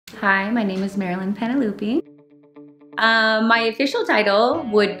Hi, my name is Marilyn Penelope. My official title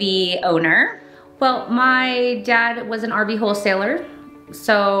would be owner. Well, my dad was an RV wholesaler,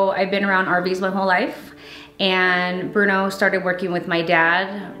 so I've been around RVs my whole life. And Bruno started working with my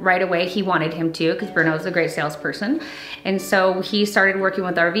dad right away. He wanted him to, because Bruno's a great salesperson. And so he started working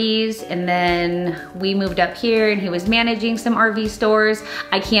with RVs, and then we moved up here and he was managing some RV stores.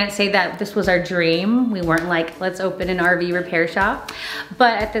 I can't say that this was our dream. We weren't like, let's open an RV repair shop.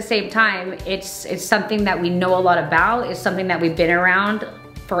 But at the same time, it's something that we know a lot about. It's something that we've been around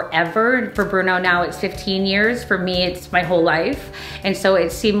forever. For Bruno now it's 15 years. For me, it's my whole life. And so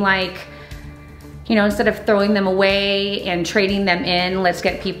it seemed like, you know, instead of throwing them away and trading them in, let's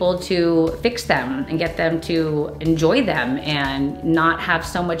get people to fix them and get them to enjoy them and not have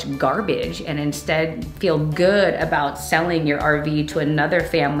so much garbage, and instead feel good about selling your RV to another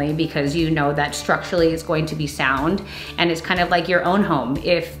family because you know that structurally it's going to be sound, and it's kind of like your own home.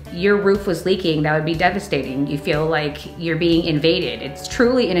 If your roof was leaking, that would be devastating. You feel like you're being invaded. It's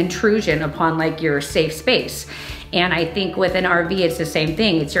truly an intrusion upon like your safe space. And I think with an RV, it's the same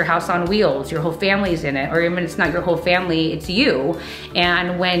thing. It's your house on wheels, your whole family's in it, or even it's not your whole family, it's you.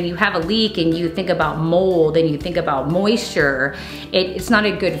 And when you have a leak and you think about mold and you think about moisture, it's not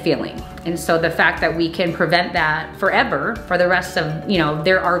a good feeling. And so the fact that we can prevent that forever for the rest of, you know,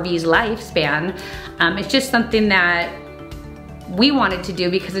 their RV's lifespan, it's just something that we wanted to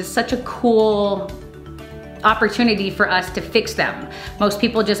do because it's such a cool opportunity for us to fix them. Most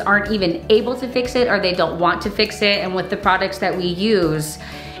people just aren't even able to fix it, or they don't want to fix it. And with the products that we use,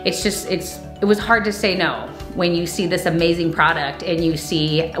 it was hard to say no when you see this amazing product and you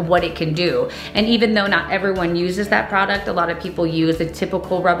see what it can do. And even though not everyone uses that product, a lot of people use a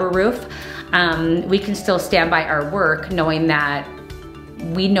typical rubber roof, we can still stand by our work knowing that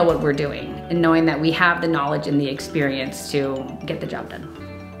we know what we're doing and knowing that we have the knowledge and the experience to get the job done.